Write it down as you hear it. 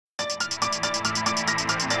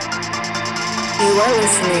You are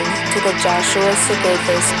listening to the Joshua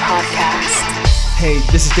Sigafus podcast. Hey,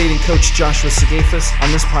 this is dating coach Joshua Sigafus.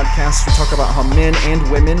 On this podcast, we talk about how men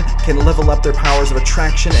and women can level up their powers of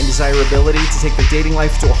attraction and desirability to take their dating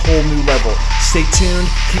life to a whole new level. Stay tuned,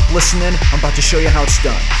 keep listening. I'm about to show you how it's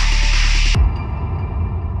done.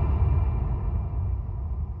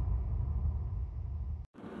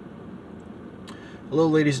 Hello,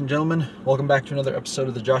 ladies and gentlemen. Welcome back to another episode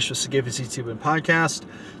of the Joshua Sigafus YouTube podcast,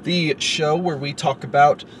 the show where we talk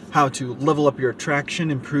about how to level up your attraction,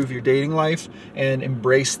 improve your dating life, and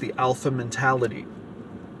embrace the alpha mentality.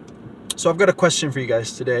 So I've got a question for you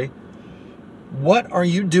guys today. What are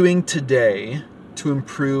you doing today to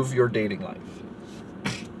improve your dating life?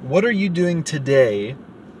 What are you doing today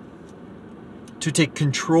to take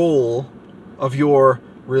control of your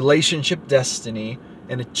relationship destiny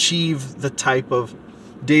and achieve the type of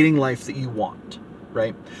dating life that you want,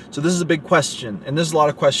 right? So this is a big question, and this is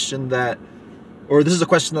a question that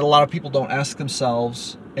a lot of people don't ask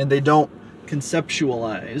themselves, and they don't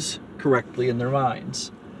conceptualize correctly in their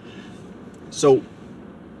minds. So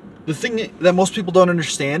the thing that most people don't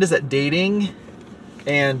understand is that dating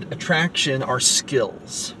and attraction are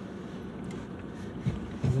skills.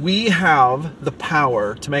 We have the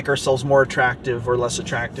power to make ourselves more attractive or less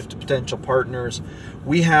attractive to potential partners.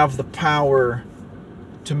 We have the power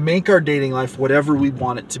to make our dating life whatever we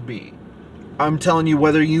want it to be. I'm telling you,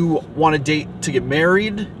 whether you want to date to get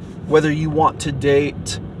married, whether you want to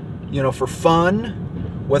date, for fun,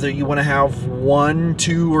 whether you want to have 1,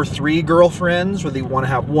 2, or 3 girlfriends, whether you want to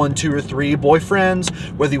have 1, 2, or 3 boyfriends,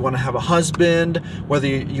 whether you want to have a husband, whether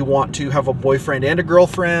you want to have a boyfriend and a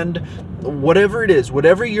girlfriend, whatever it is,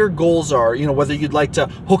 whatever your goals are, whether you'd like to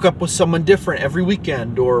hook up with someone different every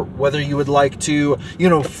weekend, or whether you would like to,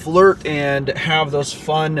 flirt and have those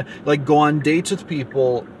fun, go on dates with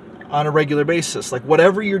people on a regular basis,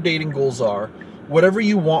 whatever your dating goals are, whatever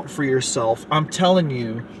you want for yourself, I'm telling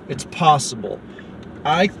you, it's possible.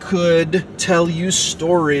 I could tell you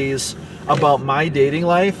stories about my dating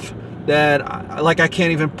life that I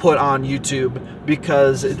can't even put on YouTube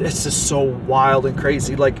because it's just so wild and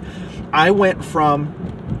crazy. I went from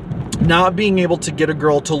not being able to get a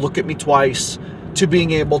girl to look at me twice to being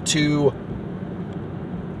able to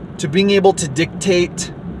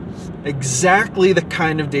dictate exactly the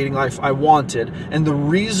kind of dating life I wanted. And the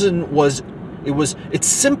reason was it's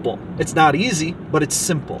simple. It's not easy, but it's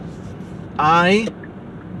simple. I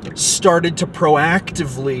started to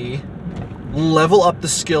proactively level up the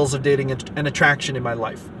skills of dating and attraction in my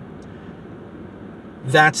life.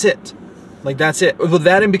 That's it. That's it. With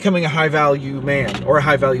that and becoming a high-value man or a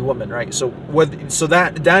high-value woman, right? So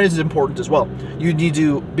that is important as well. You need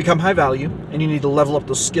to become high-value, and you need to level up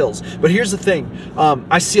those skills. But here's the thing.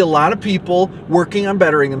 I see a lot of people working on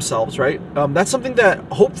bettering themselves, right? That's something that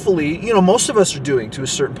hopefully, most of us are doing to a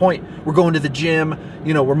certain point. We're going to the gym,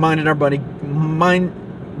 we're minding our money, minding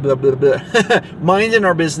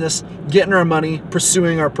our business, getting our money,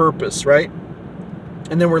 pursuing our purpose, right?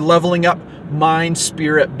 And then we're leveling up mind,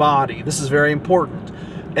 spirit, body. This is very important.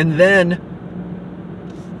 And then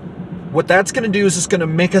what that's going to do is it's going to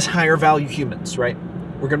make us higher value humans, right?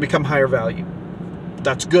 We're going to become higher value.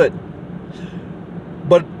 That's good.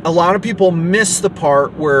 But a lot of people miss the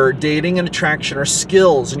part where dating and attraction are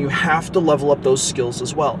skills, and you have to level up those skills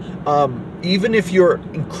as well. Even if you're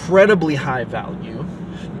incredibly high value,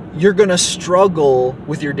 you're going to struggle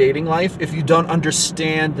with your dating life if you don't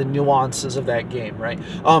understand the nuances of that game, right?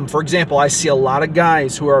 For example, I see a lot of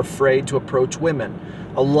guys who are afraid to approach women.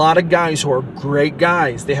 A lot of guys who are great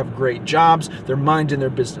guys. They have great jobs. They're minding their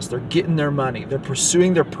business. They're getting their money. They're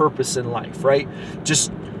pursuing their purpose in life, right?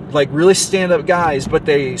 Just really stand-up guys, but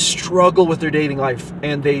they struggle with their dating life,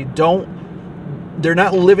 and they're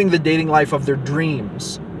not living the dating life of their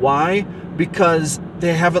dreams. Why? Because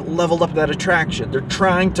they haven't leveled up that attraction. They're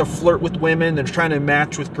trying to flirt with women. They're trying to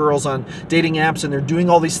match with girls on dating apps, and they're doing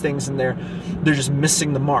all these things, and they're just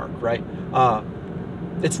missing the mark, right?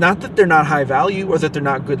 It's not that they're not high value or that they're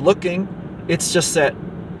not good looking. It's just that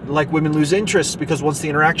women lose interest because once the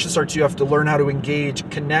interaction starts, you have to learn how to engage,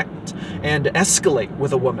 connect, and escalate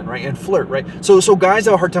with a woman, right? And flirt, right? So guys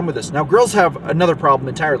have a hard time with this. Now, girls have another problem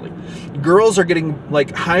entirely. Girls are getting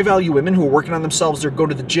high value women who are working on themselves. They're going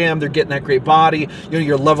to the gym. They're getting that great body.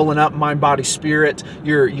 You're leveling up mind, body, spirit.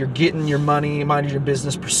 You're getting your money, minding your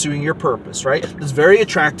business, pursuing your purpose, right? It's very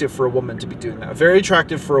attractive for a woman to be doing that. Very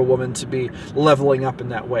attractive for a woman to be leveling up in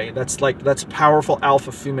that way. That's powerful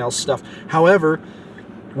alpha female stuff. However,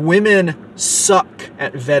 women suck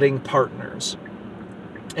at vetting partners.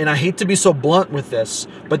 And I hate to be so blunt with this,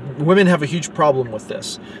 but women have a huge problem with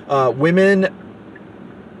this. Women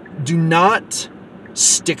do not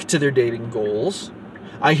stick to their dating goals.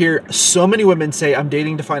 I hear so many women say, I'm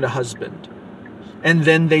dating to find a husband. And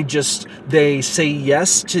then they keep saying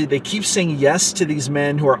yes to these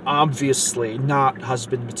men who are obviously not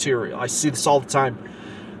husband material. I see this all the time.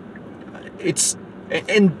 In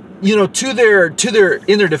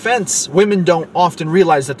their defense, women don't often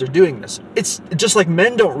realize that they're doing this. It's just like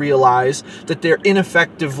men don't realize that they're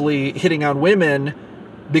ineffectively hitting on women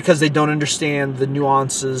because they don't understand the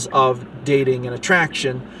nuances of dating and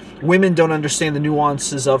attraction. Women don't understand the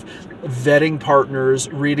nuances of vetting partners,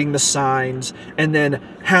 reading the signs, and then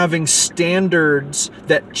having standards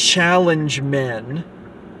that challenge men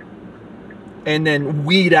and then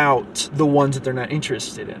weed out the ones that they're not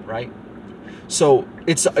interested in, right? So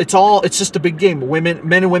it's just a big game. Men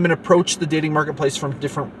and women approach the dating marketplace from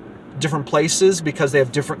different places because they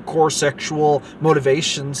have different core sexual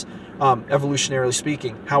motivations, evolutionarily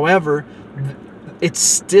speaking. However, it's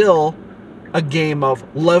still a game of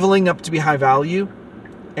leveling up to be high value,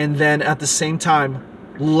 and then at the same time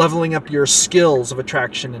leveling up your skills of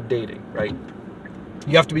attraction and dating, right?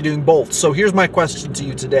 You have to be doing both. So here's my question to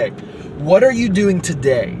you today. What are you doing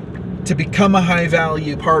today to become a high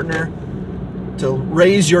value partner, to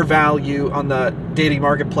raise your value on the dating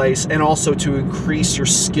marketplace, and also to increase your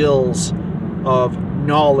skills of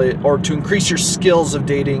knowledge, or to increase your skills of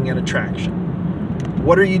dating and attraction?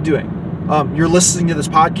 What are you doing? You're listening to this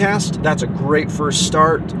podcast. That's a great first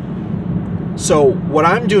start. So what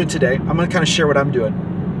I'm doing today, I'm going to kind of share what I'm doing.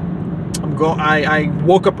 I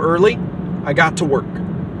woke up early. I got to work.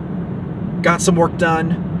 Got some work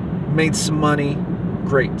done. Made some money.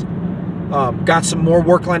 Great. Got some more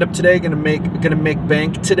work lined up today. Gonna make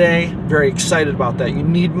bank today. Very excited about that. You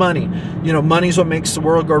need money. Money's what makes the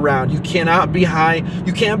world go round. You cannot be high.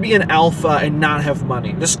 You can't be an alpha and not have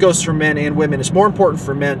money. This goes for men and women. It's more important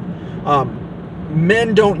for men.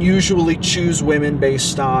 Men don't usually choose women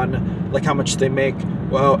based on like how much they make.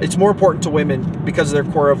 Well, it's more important to women because of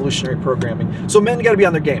their core evolutionary programming. So men got to be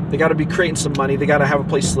on their game. They got to be creating some money. They got to have a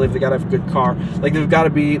place to live. They got to have a good car. Like they've got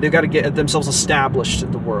to get themselves established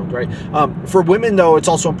in the world, right? For women though, it's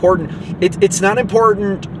also important. It's not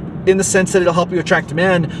important in the sense that it'll help you attract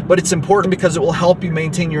men, but it's important because it will help you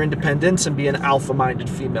maintain your independence and be an alpha-minded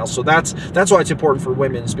female. So that's why it's important for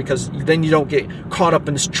women, is because then you don't get caught up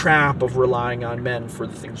in this trap of relying on men for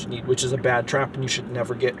the things you need, which is a bad trap, and you should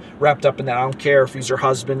never get wrapped up in that. I don't care if he's your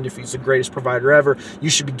husband, if he's the greatest provider ever.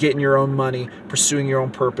 You should be getting your own money, pursuing your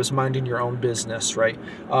own purpose, minding your own business, right?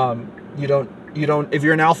 You don't. If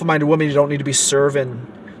you're an alpha-minded woman, you don't need to be serving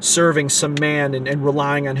some man and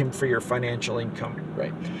relying on him for your financial income,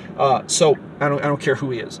 right? So I don't care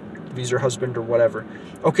who he is, if he's your husband or whatever.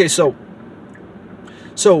 Okay, so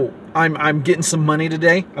I'm getting some money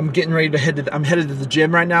today. I'm getting ready to I'm headed to the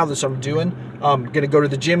gym right now. That's what I'm doing. I'm gonna go to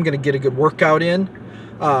the gym, gonna get a good workout in.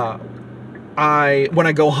 When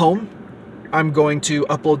I go home, I'm going to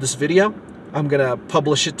upload this video. I'm gonna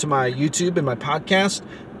publish it to my YouTube and my podcast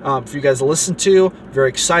for you guys to listen to. Very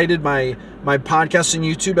excited. My podcast and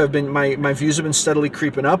YouTube my views have been steadily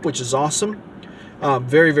creeping up, which is awesome.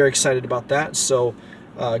 Very, very excited about that. So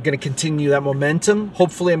going to continue that momentum.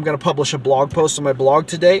 Hopefully I'm going to publish a blog post on my blog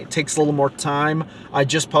today. It takes a little more time. I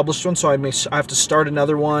just published one, so I have to start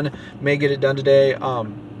another one. May get it done today.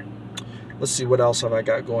 Let's see, what else have I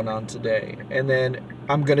got going on today? And then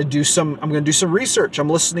I'm going to do some research. I'm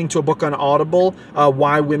listening to a book on Audible,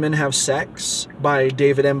 Why Women Have Sex by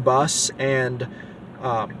David M. Buss and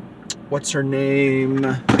what's her name?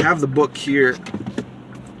 I have the book here.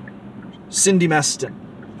 Cindy Meston.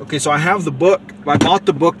 Okay, so I have the book. I bought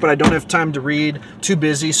the book, but I don't have time to read. Too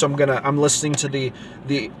busy, so I'm listening to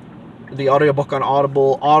the audiobook on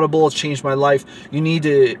Audible. Audible has changed my life. You need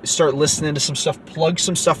to start listening to some stuff. Plug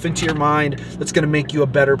some stuff into your mind that's going to make you a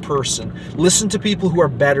better person. Listen to people who are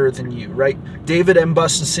better than you, right? David M.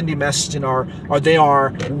 Buss and Cindy Meston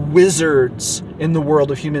are wizards in the world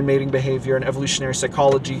of human mating behavior and evolutionary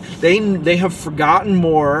psychology. They have forgotten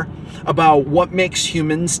more about what makes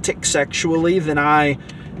humans tick sexually than I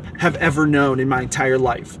have ever known in my entire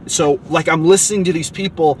life. So, like, I'm listening to these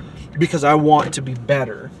people because I want to be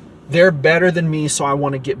better. They're better than me, so I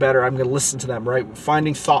want to get better. I'm going to listen to them, right?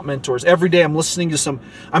 Finding thought mentors. Every day I'm listening to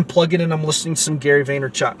I'm listening to some Gary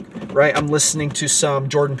Vaynerchuk, right? I'm listening to some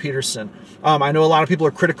Jordan Peterson. I know a lot of people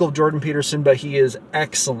are critical of Jordan Peterson, but he is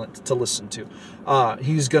excellent to listen to.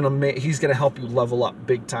 He's gonna help you level up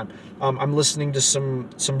big time. I'm listening to some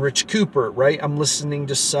Rich Cooper, right? I'm listening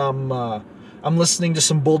to some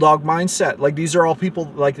Bulldog Mindset. Like, these are all people,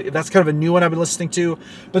 like, that's kind of a new one I've been listening to.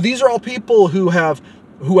 But these are all people who have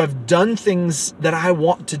who have done things that I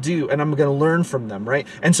want to do, and I'm going to learn from them, right?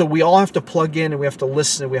 And so we all have to plug in, and we have to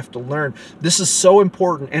listen, and we have to learn. This is so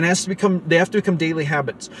important, and they have to become daily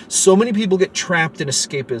habits. So many people get trapped in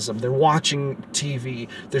escapism. They're watching TV,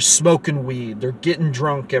 they're smoking weed, they're getting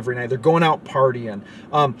drunk every night, they're going out partying.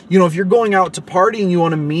 If you're going out to party and you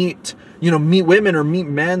want to meet women or meet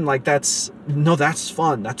men, like that's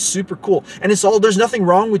fun. That's super cool. And there's nothing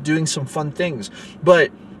wrong with doing some fun things.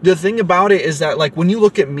 But the thing about it is that, like, when you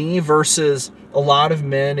look at me versus a lot of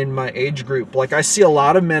men in my age group, like, I see a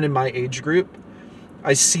lot of men in my age group,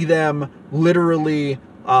 I see them literally,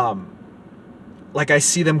 I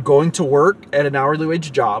see them going to work at an hourly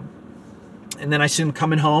wage job, and then I see them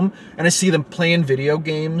coming home, and I see them playing video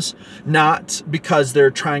games, not because they're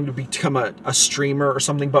trying to become a streamer or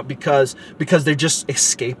something, but because they're just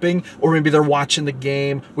escaping, or maybe they're watching the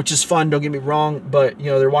game, which is fun, don't get me wrong, but,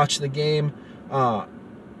 they're watching the game,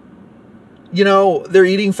 they're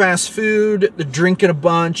eating fast food, they're drinking a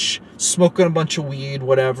bunch, smoking a bunch of weed,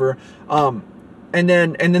 whatever. And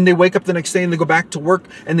then they wake up the next day and they go back to work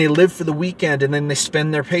and they live for the weekend, and then they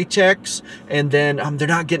spend their paychecks, and then they're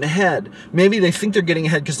not getting ahead. Maybe they think they're getting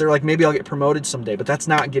ahead because they're like, maybe I'll get promoted someday, but that's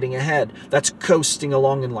not getting ahead. That's coasting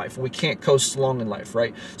along in life. We can't coast along in life,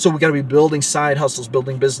 right? So we got to be building side hustles,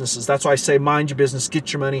 building businesses. That's why I say mind your business,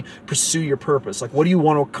 get your money, pursue your purpose. Like, what do you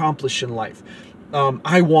want to accomplish in life?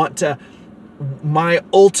 My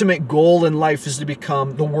ultimate goal in life is to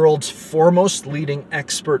become the world's foremost leading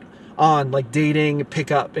expert on, like, dating,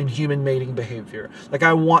 pickup, and human mating behavior. Like,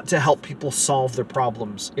 I want to help people solve their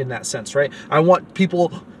problems in that sense, right? I want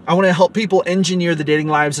to help people engineer the dating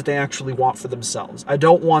lives that they actually want for themselves. I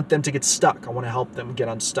don't want them to get stuck. I want to help them get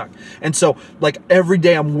unstuck. And so, like, every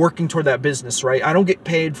day I'm working toward that business, right? I don't get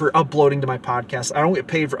paid for uploading to my podcast. I don't get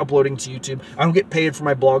paid for uploading to YouTube. I don't get paid for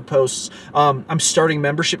my blog posts. I'm starting a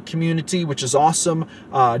membership community, which is awesome.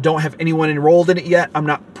 Don't have anyone enrolled in it yet. I'm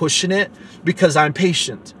not pushing it because I'm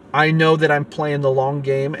patient. I know that I'm playing the long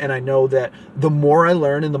game, and I know that the more I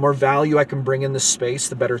learn and the more value I can bring in this space,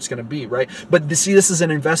 the better it's going to be, right? But this is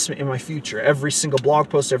an investment in my future. Every single blog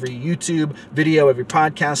post, every YouTube video, every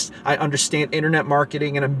podcast, I understand internet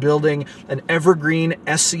marketing, and I'm building an evergreen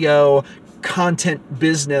SEO content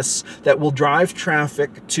business that will drive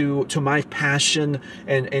traffic to my passion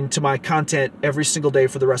and to my content every single day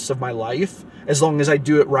for the rest of my life, as long as I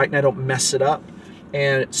do it right and I don't mess it up.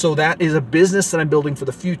 And so that is a business that I'm building for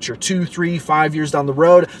the future. 2, 3, 5 years down the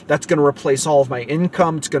road, that's going to replace all of my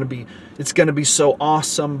income. It's going to be so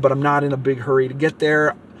awesome, but I'm not in a big hurry to get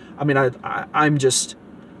there. I mean, I'm just,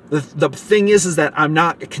 the thing is that I'm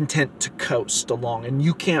not content to coast along, and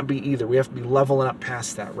you can't be either. We have to be leveling up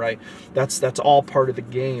past that, right? That's all part of the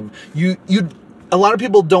game. A lot of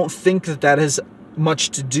people don't think that has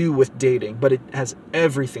much to do with dating, but it has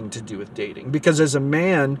everything to do with dating, because as a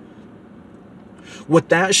man, what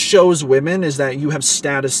that shows women is that you have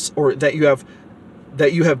status, or that you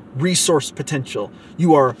have resource potential.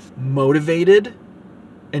 You are motivated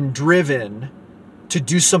and driven to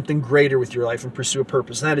do something greater with your life and pursue a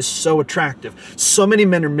purpose. And that is so attractive. So many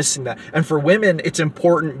men are missing that. And for women, it's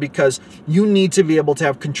important because you need to be able to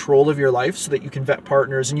have control of your life so that you can vet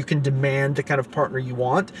partners and you can demand the kind of partner you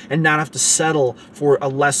want and not have to settle for a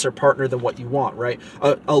lesser partner than what you want, right?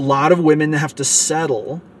 A lot of women have to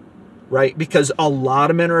settle, right? Because a lot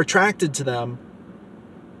of men are attracted to them,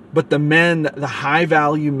 but the high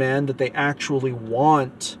value men that they actually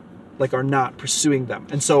want, like, are not pursuing them.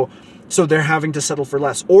 And so they're having to settle for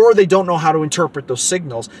less, or they don't know how to interpret those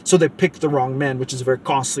signals. So they pick the wrong men, which is a very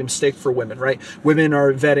costly mistake for women, right? Women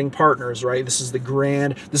are vetting partners, right? This is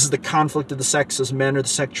the conflict of the sexes. Men are the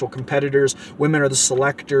sexual competitors. Women are the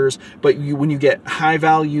selectors. But when you get high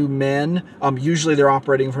value men, usually they're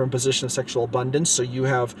operating from a position of sexual abundance. So you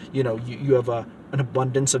have an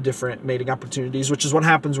abundance of different mating opportunities, which is what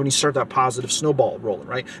happens when you start that positive snowball rolling,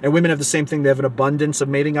 right? And women have the same thing. They have an abundance of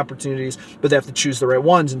mating opportunities, but they have to choose the right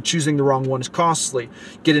ones, and choosing the wrong one is costly.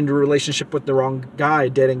 Get into a relationship with the wrong guy,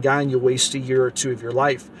 dead-end guy, and you'll waste a year or two of your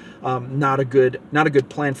life. Not a good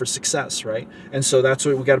plan for success, right? And so that's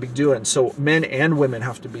what we got to be doing. So men and women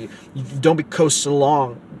have to be. Don't be coasting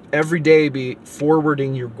along. Every day be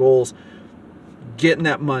forwarding your goals, getting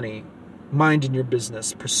that money, minding your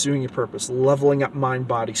business, pursuing your purpose, leveling up mind,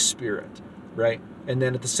 body, spirit, right? And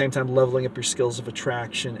then at the same time, leveling up your skills of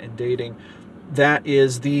attraction and dating. That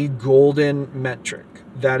is the golden metric.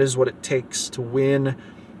 That is what it takes to win,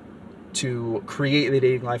 to create the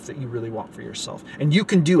dating life that you really want for yourself. And you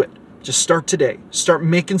can do it. Just start today. Start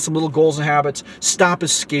making some little goals and habits. Stop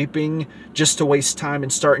escaping just to waste time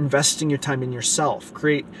and start investing your time in yourself.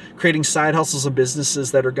 Creating side hustles and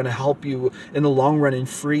businesses that are going to help you in the long run and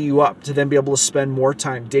free you up to then be able to spend more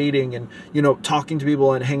time dating and, talking to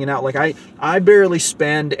people and hanging out. Like I barely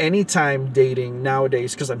spend any time dating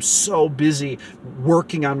nowadays because I'm so busy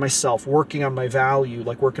working on myself, working on my value,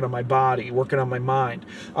 like working on my body, working on my mind.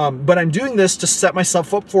 But I'm doing this to set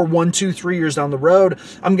myself up for 1, 2, 3 years down the road.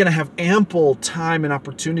 I'm going to have ample time and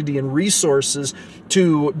opportunity and resources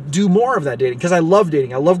to do more of that dating because I love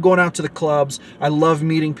dating. I love going out to the clubs. I love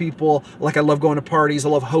meeting people. Like I love going to parties. I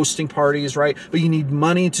love hosting parties, right? But you need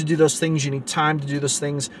money to do those things. You need time to do those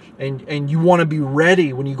things. And you want to be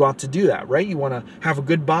ready when you go out to do that, right? You want to have a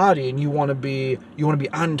good body and you want to be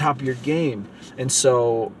on top of your game. And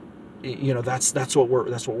so that's what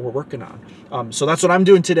we're working on. So that's what I'm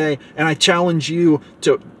doing today. And I challenge you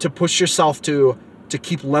to push yourself to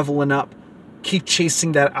keep leveling up, keep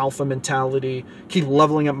chasing that alpha mentality, keep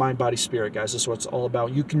leveling up mind, body, spirit, guys. That's what it's all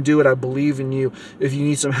about. You can do it. I believe in you. If you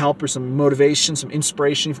need some help or some motivation, some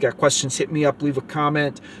inspiration, if you've got questions, hit me up, leave a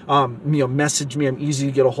comment, message me. I'm easy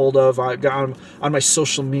to get a hold of. I got on my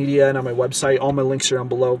social media and on my website. All my links are down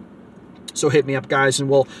below. So hit me up, guys, and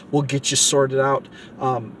we'll get you sorted out.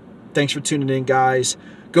 Thanks for tuning in, guys.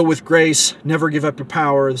 Go with grace. Never give up your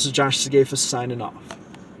power. This is Josh Sigafus signing off.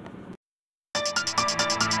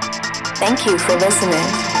 Thank you for listening.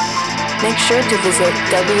 Make sure to visit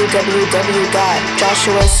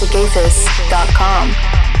www.joshuasagafus.com.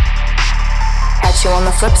 Catch you on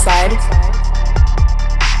the flip side.